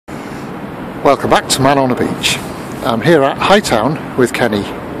Welcome back to Man on a Beach. I'm here at Hightown with Kenny.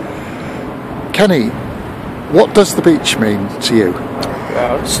 Kenny, what does the beach mean to you?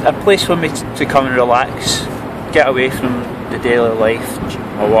 Well, it's a place for me to come and relax, get away from the daily life,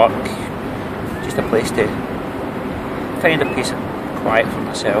 my work, just a place to find a piece of quiet for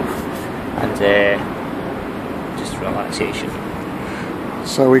myself and just relaxation.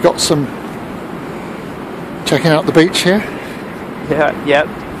 So we got some checking out the beach here? Yeah,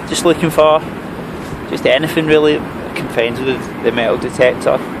 just looking for just anything really I can find with the metal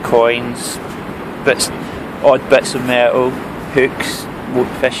detector, coins, odd bits of metal, hooks,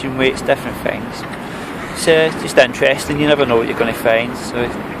 fishing weights, different things. It's just interesting, you never know what you're going to find, so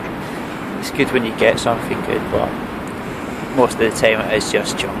it's good when you get something good, but most of the time it is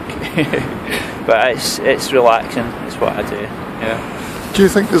just junk. But it's relaxing, it's what I do. Yeah. Do you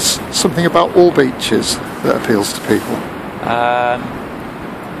think there's something about all beaches that appeals to people?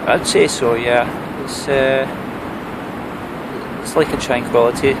 I'd say so, yeah. It's like a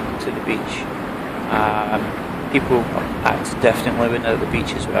tranquility to the beach. People act differently when they're at the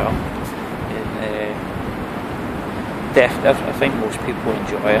beach as well. And, I think most people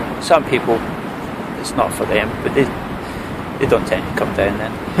enjoy it. Some people, it's not for them, but they don't tend to come down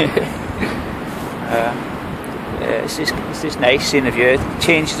then. It's just nice seeing the view. It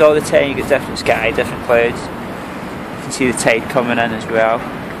changes all the time. You get different sky, different clouds. You can see the tide coming in as well.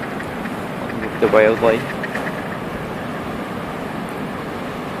 The wildlife.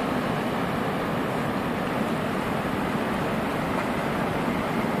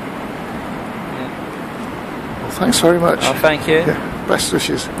 Well, thanks very much. Oh, thank you. Yeah, best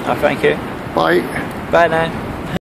wishes. Oh, thank you. Bye. Bye now.